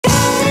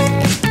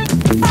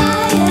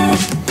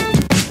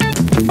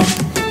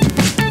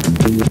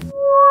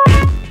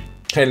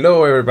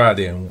Hello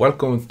everybody and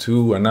welcome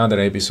to another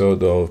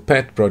episode of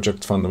Pet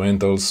Project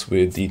Fundamentals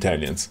with the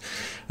Italians.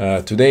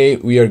 Today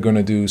we are going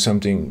to do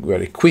something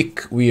very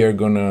quick. We are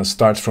going to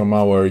start from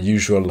our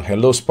usual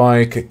Hello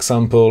Spike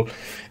example,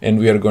 and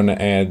we are going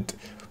to add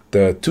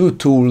the two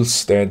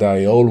tools that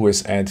I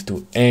always add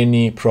to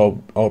any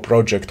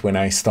project when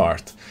I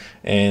start.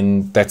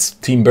 And that's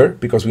Timber,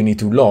 because we need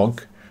to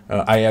log.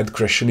 I add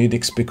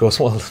Crashlytics because,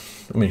 well,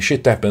 I mean,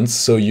 shit happens,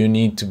 so you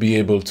need to be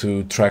able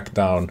to track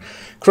down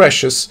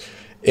crashes.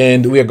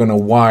 And we are going to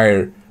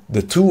wire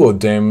the two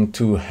of them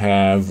to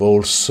have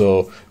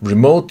also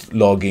remote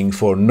logging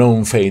for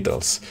known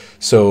fatals.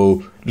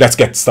 So let's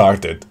get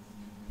started.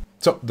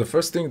 So the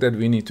first thing that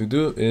we need to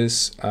do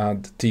is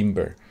add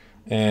Timber.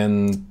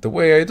 And the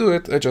way I do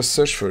it, I just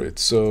search for it.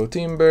 So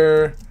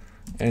Timber,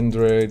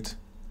 Android,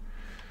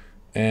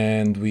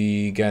 and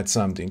we get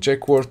something.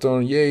 Check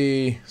Wharton,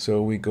 yay.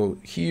 So we go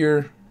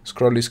here,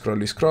 scrolly,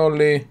 scrolly,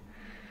 scrolly,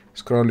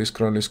 scrolly,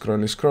 scrolly,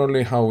 scrolly,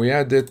 scrolly, how we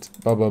add it,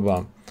 blah, blah,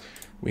 blah.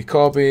 We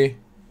copy,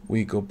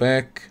 we go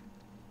back,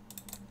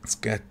 let's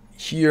get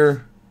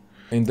here.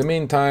 In the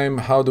meantime,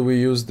 how do we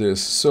use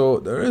this? So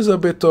there is a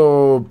bit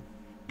of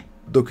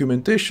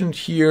documentation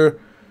here.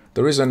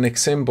 There is an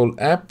example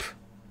app,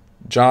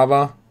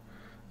 Java.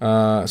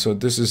 So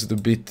this is the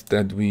bit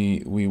that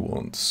we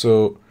want.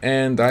 So,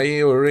 and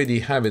I already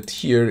have it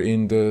here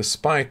in the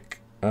Spike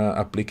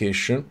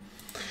application.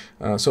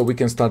 So we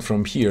can start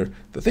from here.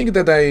 The thing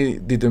that I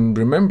didn't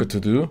remember to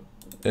do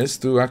is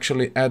to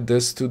actually add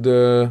this to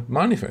the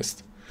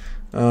manifest.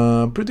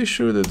 Pretty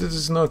sure that this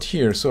is not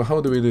here. So how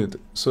do we do it?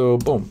 So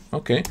boom,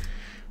 okay.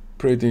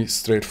 Pretty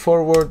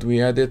straightforward. We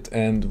add it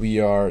and we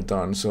are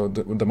done. So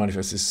the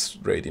manifest is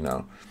ready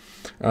now.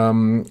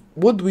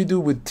 What do we do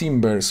with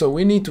Timber? So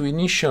we need to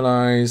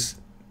initialize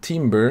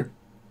Timber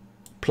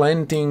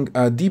planting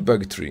a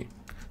debug tree.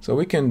 So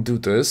we can do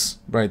this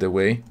right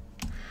away.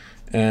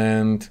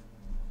 And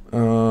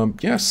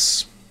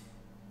yes,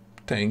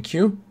 thank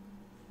you.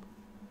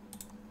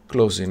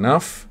 Close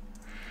enough.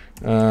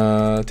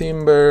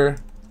 Timber,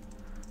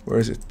 where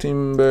is it?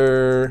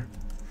 Timber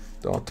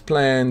dot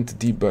plant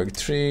debug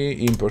tree,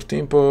 import.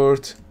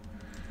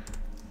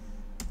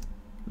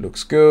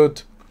 Looks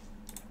good.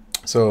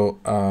 So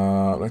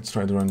let's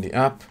try to run the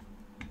app.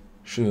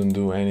 Shouldn't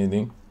do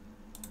anything,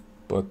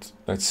 but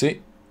let's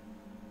see.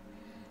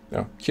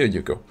 Yeah, here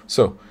you go.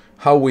 So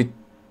how we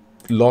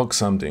log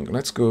something?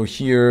 Let's go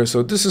here.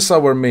 So this is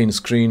our main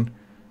screen.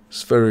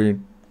 It's very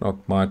not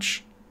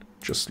much.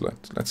 Just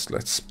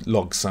let's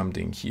log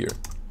something here.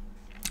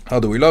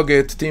 How do we log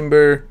it?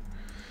 Timber.d,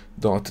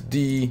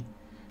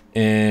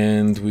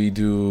 and we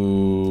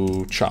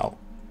do ciao.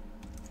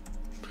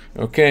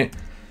 Okay.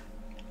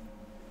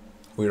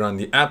 We run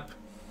the app.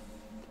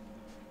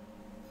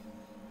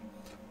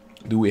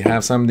 Do we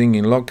have something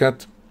in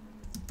logcat?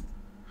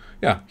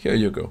 Yeah, here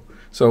you go.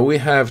 So we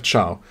have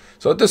ciao.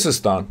 So this is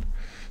done.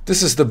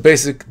 This is the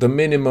basic, the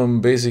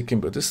minimum basic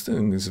input. This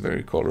thing is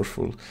very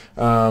colorful.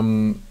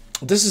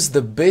 This is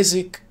the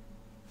basic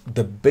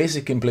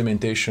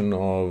implementation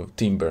of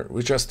Timber.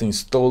 We just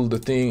install the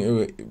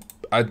thing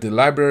at the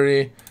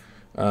library,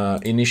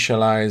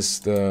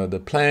 initialize the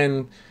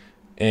plan,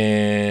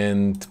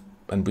 and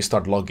we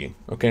start logging.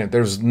 Okay,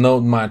 there's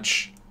not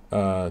much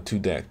to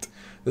that.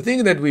 The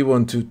thing that we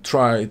want to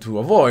try to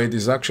avoid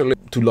is actually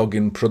to log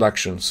in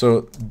production.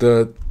 So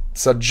the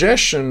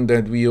suggestion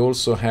that we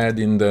also had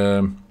in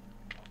the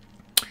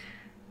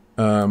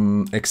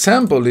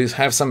example is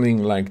have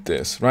something like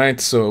this, right?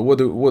 So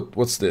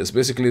what's this?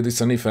 Basically, this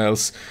is an if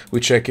else. We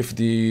check if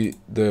the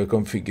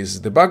config is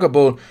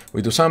debuggable.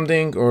 We do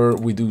something, or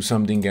we do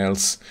something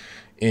else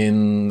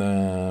in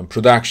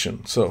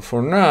production. So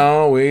for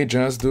now, we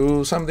just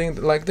do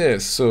something like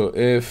this. So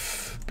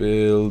if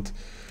build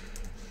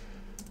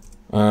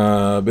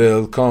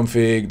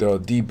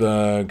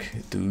config.debug,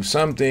 do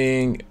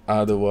something.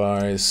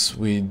 Otherwise,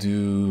 we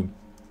do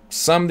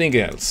something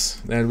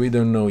else that we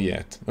don't know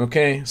yet.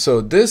 Okay,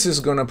 so this is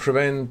gonna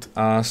prevent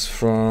us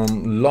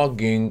from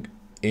logging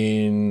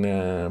in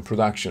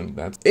production.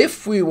 That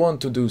if we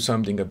want to do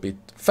something a bit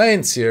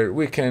fancier,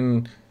 we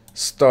can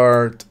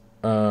start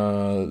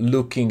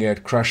looking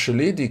at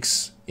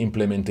Crashlytics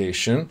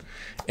implementation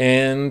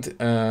and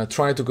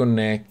try to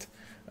connect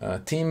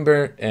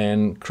Timber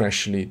and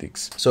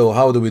Crashlytics. So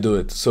how do we do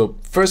it? So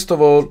first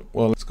of all,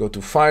 well, let's go to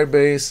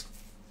Firebase.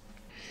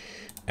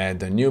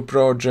 Add a new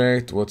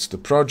project. What's the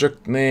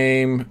project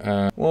name?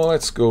 Well,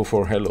 let's go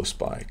for Hello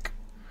Spike.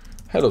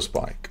 Hello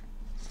Spike.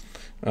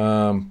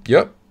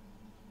 Yep.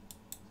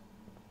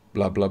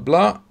 Blah, blah,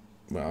 blah.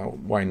 Well,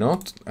 why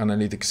not?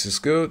 Analytics is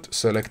good.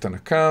 Select an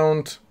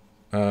account.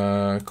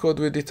 Code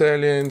with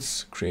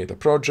Italians. Create a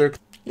project.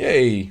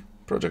 Yay!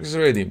 Project is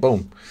ready.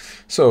 Boom.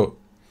 So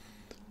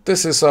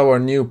this is our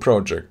new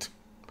project.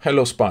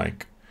 Hello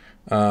Spike.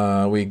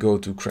 We go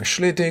to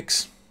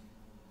Crashlytics.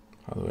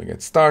 How do I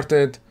get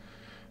started?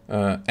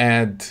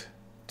 Add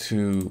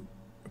to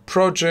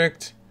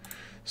project.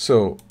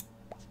 So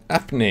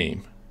app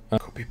name,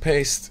 copy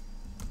paste,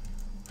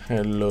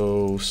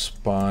 Hello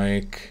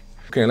Spike.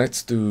 Okay,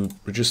 let's do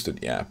register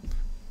the app.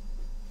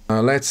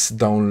 Let's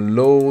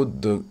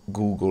download the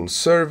Google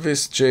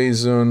service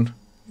JSON,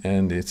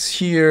 and it's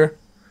here,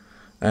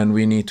 and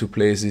we need to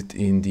place it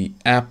in the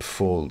app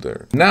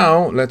folder.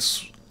 Now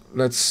let's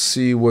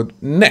see what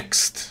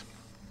next.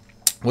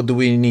 What do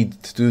we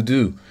need to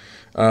do?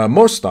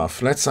 More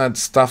stuff. Let's add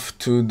stuff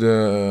to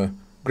the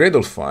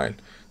Gradle file.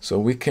 So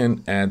we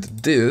can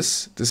add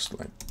this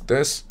like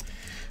this,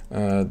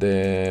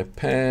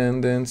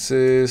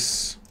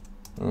 dependencies.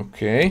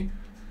 Okay.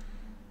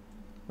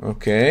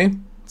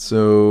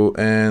 So,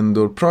 and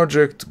our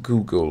project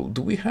Google.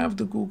 Do we have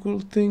the Google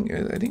thing?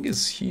 I think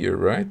it's here,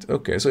 right?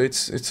 Okay, so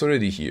it's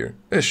already here.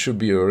 It should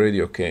be already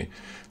okay.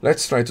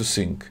 Let's try to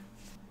sync.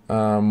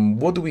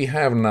 What do we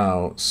have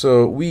now?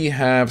 So we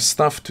have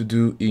stuff to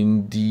do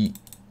in the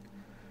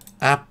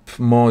app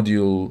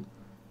module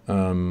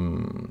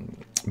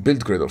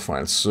build Gradle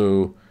file.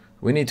 So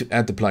we need to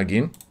add the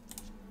plugin.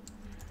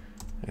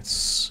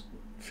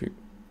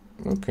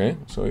 Okay,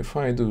 so if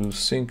I do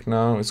sync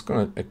now, it's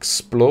gonna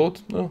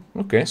explode. Oh,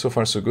 okay, so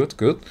far so good.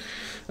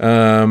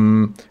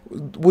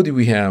 What do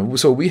we have?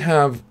 So we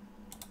have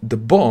the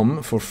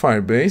BOM for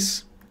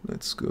Firebase.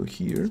 Let's go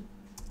here.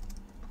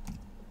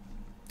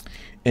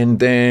 And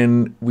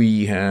then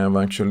we have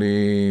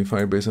actually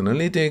Firebase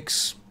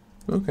Analytics.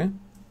 Okay,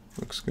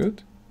 looks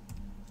good.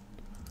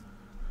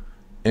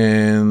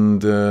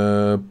 And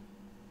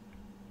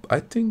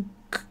I think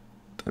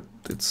that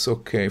it's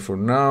okay for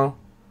now.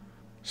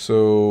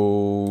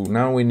 So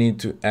now we need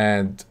to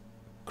add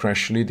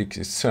Crashlytics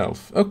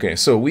itself. Okay,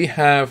 so we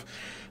have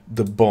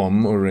the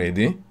BOM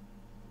already.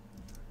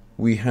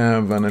 We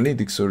have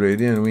Analytics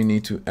already, and we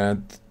need to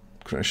add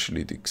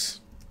Crashlytics.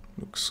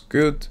 Looks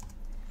good.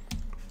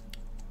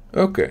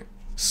 Okay,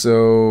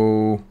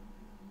 so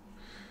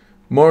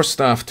more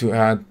stuff to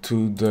add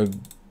to the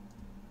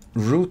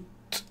root.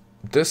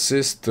 This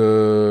is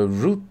the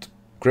root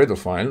Gradle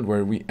file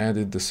where we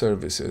added the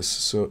services.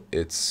 So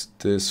it's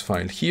this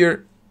file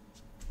here.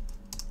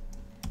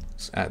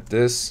 Let's add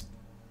this.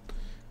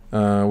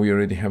 We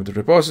already have the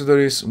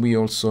repositories. We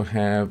also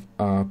have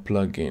a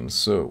plugin.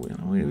 So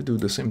we do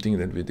the same thing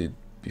that we did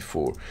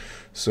before.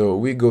 So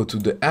we go to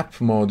the app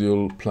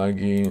module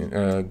plugin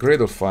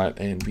Gradle file,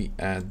 and we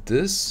add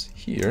this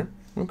here.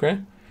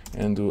 Okay,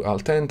 and do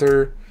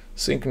Alt-Enter,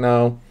 sync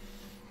now.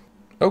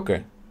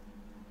 Okay,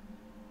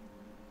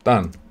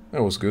 done.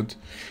 That was good.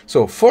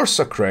 So force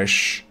a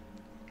crash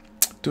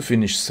to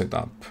finish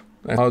setup.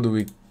 How do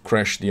we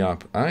crash the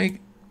app? I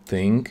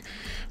think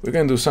we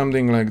can do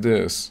something like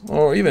this,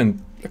 or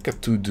even like a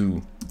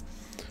to-do.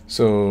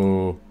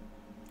 So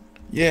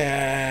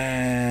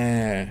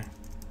yeah.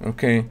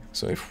 Okay,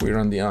 so if we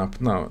run the app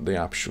now, the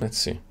app should, let's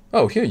see.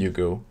 Oh, here you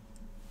go.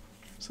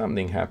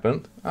 Something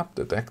happened. App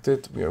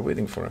detected. We are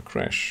waiting for a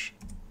crash.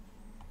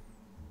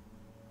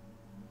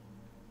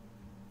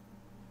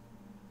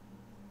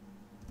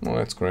 Oh,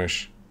 let's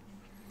crash.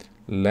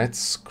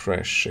 Let's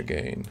crash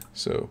again.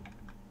 So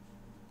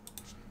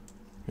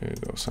here you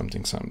go.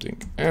 Something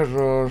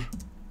error.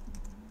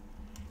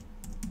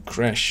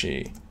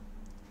 Crashy.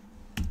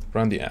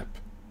 Run the app.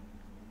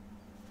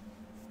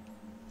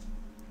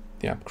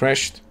 The app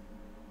crashed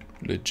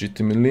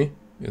legitimately.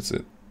 Is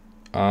it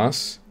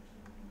us?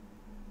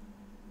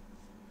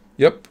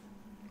 Yep.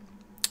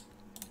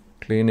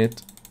 Clean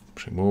it,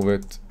 remove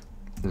it,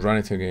 run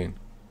it again.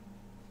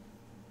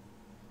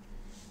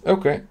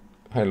 Okay,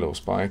 hello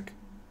Spike.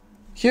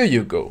 Here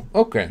you go.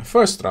 Okay,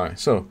 first try.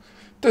 So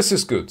this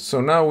is good.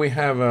 So now we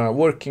have a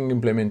working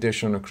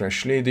implementation of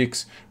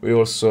Crashlytics. We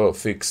also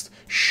fixed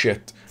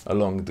shit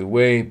along the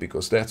way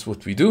because that's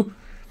what we do.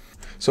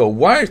 So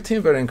why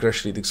Timber and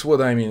Crashlytics?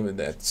 What I mean with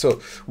that?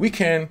 So we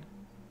can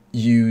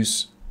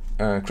use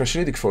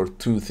Crashlytics for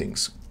two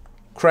things: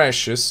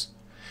 crashes,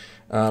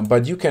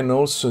 but you can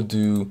also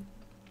do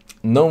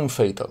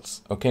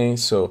non-fatals. Okay,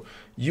 so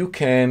you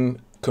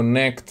can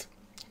connect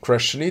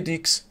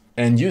Crashlytics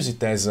and use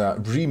it as a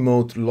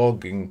remote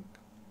logging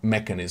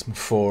mechanism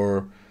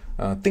for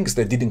things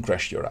that didn't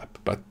crash your app,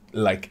 but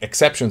like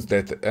exceptions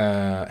that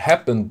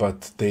happened,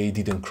 but they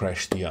didn't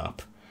crash the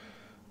app.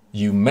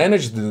 You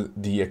manage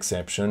the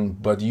exception,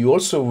 but you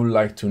also would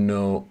like to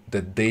know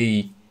that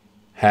they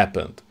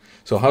happened.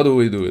 So how do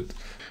we do it?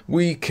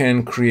 We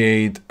can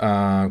create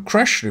a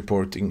crash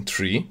reporting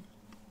tree,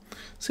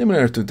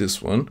 similar to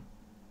this one,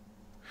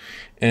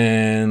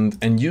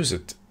 and use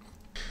it.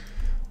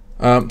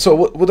 So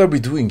what are we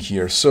doing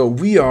here? So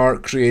we are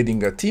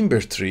creating a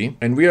Timber tree,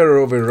 and we are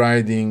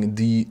overriding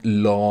the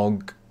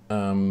log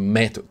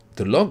method.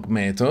 The log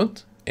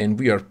method, and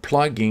we are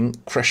plugging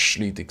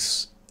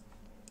Crashlytics.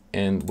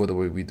 And what are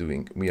we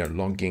doing? We are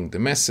logging the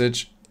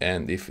message,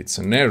 and if it's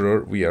an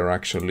error, we are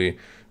actually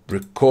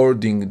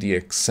recording the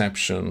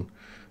exception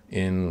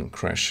in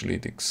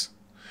Crashlytics.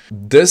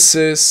 This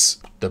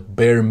is the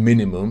bare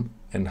minimum.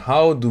 And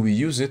how do we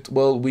use it?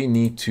 Well, we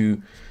need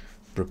to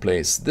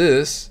replace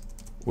this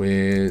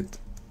with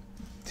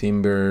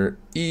Timber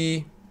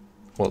E,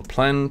 well,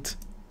 plant,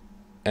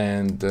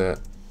 and the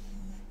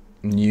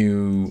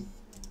new,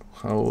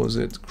 how was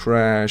it?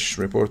 Crash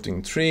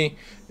reporting tree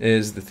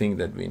is the thing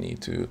that we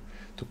need to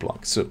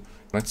plug. So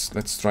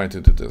let's try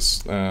to do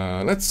this.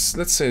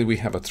 Let's say we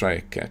have a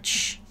try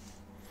catch,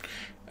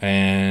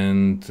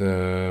 and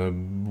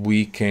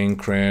we can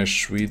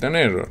crash with an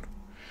error.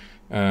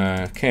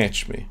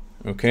 Catch me.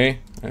 Okay,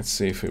 let's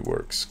see if it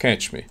works.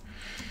 Catch me.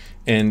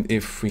 And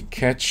if we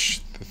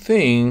catch the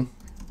thing,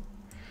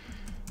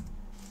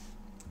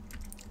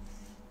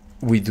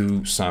 we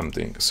do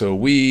something. So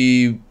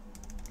we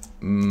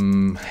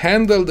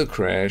handle the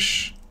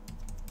crash,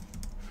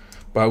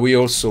 but we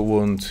also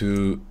want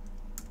to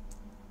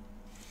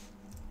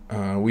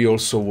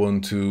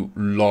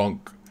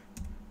log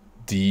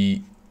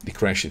the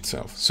crash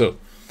itself. So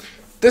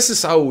this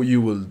is how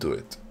you will do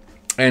it.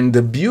 And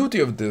the beauty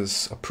of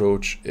this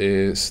approach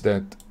is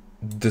that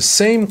the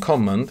same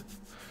command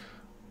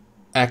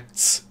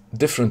acts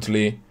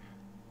differently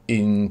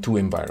in two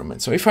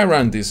environments. So if I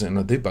run this in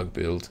a debug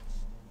build,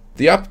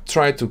 the app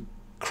tried to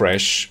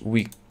crash,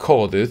 we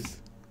caught it,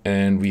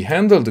 and we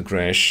handled the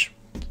crash,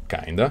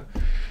 kinda,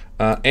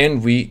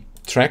 and we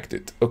tracked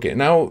it. Okay,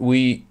 now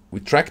we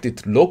tracked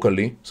it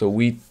locally, so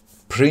we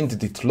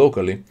printed it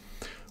locally,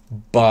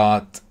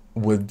 but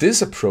with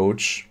this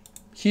approach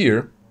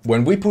here,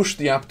 when we push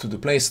the app to the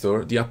Play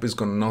Store, the app is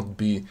gonna not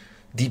be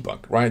debug,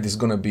 right? It's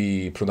gonna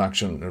be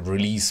production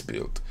release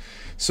build.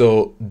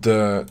 So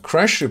the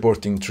crash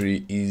reporting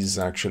tree is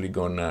actually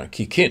gonna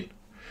kick in.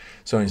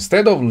 So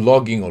instead of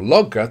logging or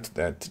logcat,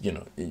 that, you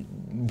know,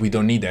 we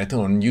don't need that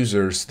on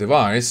user's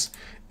device,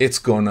 it's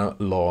gonna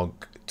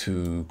log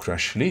to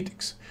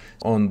Crashlytics.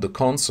 On the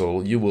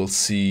console, you will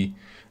see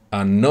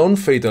a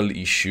non-fatal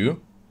issue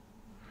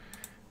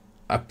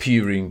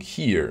appearing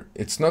here.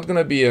 It's not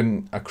gonna be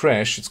a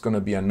crash, it's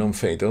gonna be a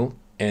non-fatal,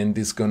 and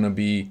it's gonna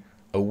be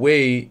a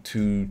way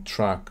to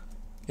track,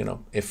 you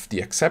know, if the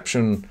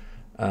exception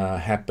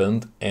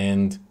happened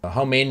and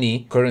how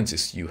many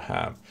occurrences you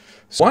have.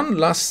 So one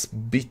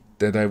last bit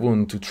that I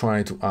want to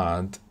try to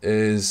add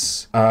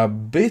is a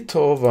bit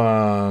of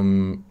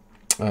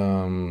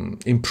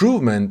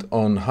improvement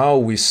on how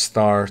we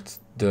start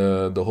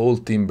the whole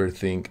Timber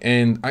thing.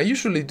 And I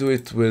usually do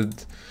it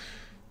with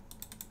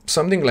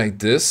something like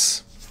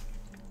this,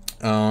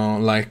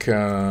 like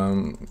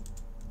an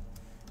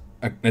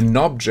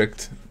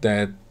object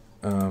that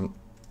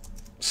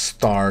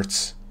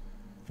starts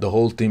the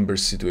whole Timber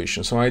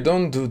situation. So I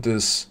don't do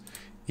this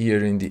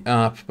here in the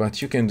app,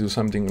 but you can do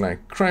something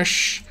like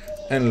crash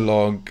and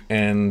log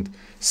and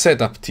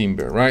set up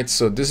Timber, right?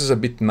 So this is a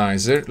bit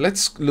nicer.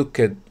 Let's look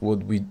at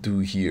what we do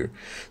here.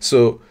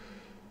 So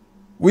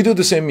we do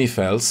the same if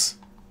else.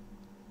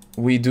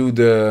 We do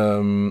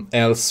the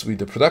else with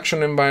the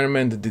production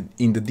environment,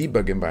 in the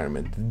debug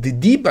environment. The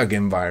debug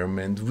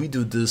environment, we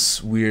do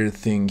this weird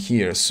thing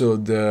here. So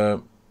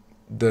the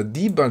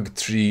debug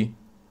tree,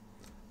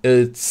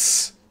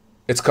 it's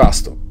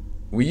custom.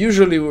 We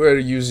usually were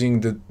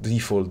using the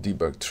default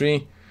debug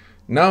tree.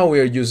 Now we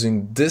are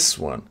using this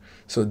one.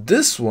 So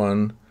this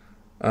one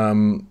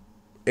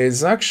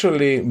is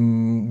actually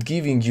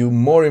giving you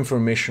more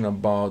information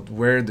about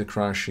where the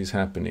crash is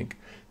happening.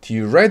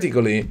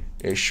 Theoretically,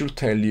 it should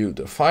tell you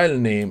the file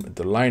name,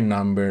 the line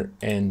number,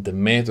 and the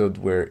method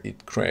where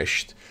it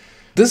crashed.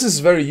 This is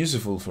very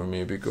useful for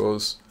me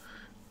because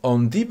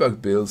on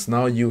debug builds,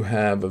 now you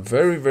have a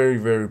very, very,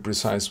 very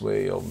precise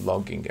way of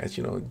logging it.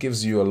 You know, it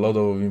gives you a lot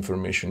of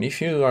information. If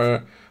you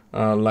are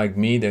like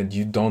me, that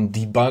you don't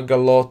debug a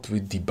lot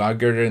with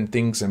debugger and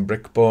things and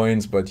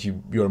breakpoints, but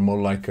you're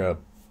more like a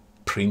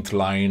print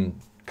line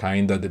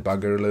kind of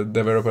debugger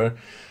developer,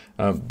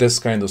 this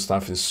kind of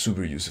stuff is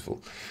super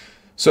useful.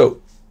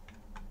 So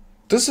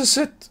this is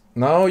it.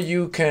 Now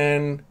you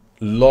can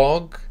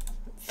log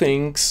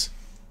things.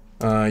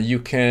 You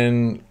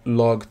can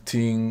log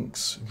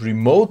things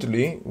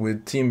remotely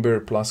with Timber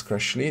plus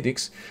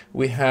Crashlytics.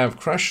 We have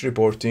crash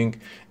reporting,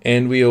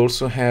 and we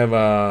also have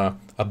a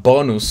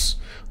bonus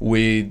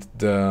with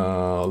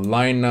the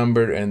line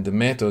number and the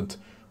method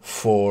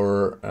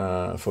for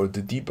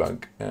the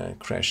debug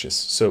crashes.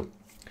 So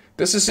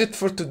this is it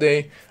for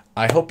today.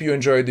 I hope you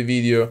enjoyed the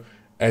video.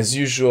 As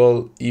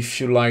usual, if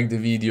you like the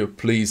video,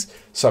 please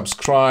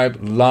subscribe,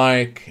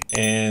 like,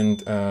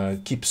 and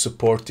keep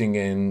supporting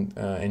and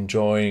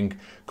enjoying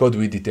Code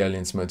with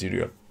Italians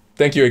material.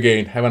 Thank you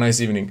again. Have a nice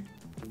evening.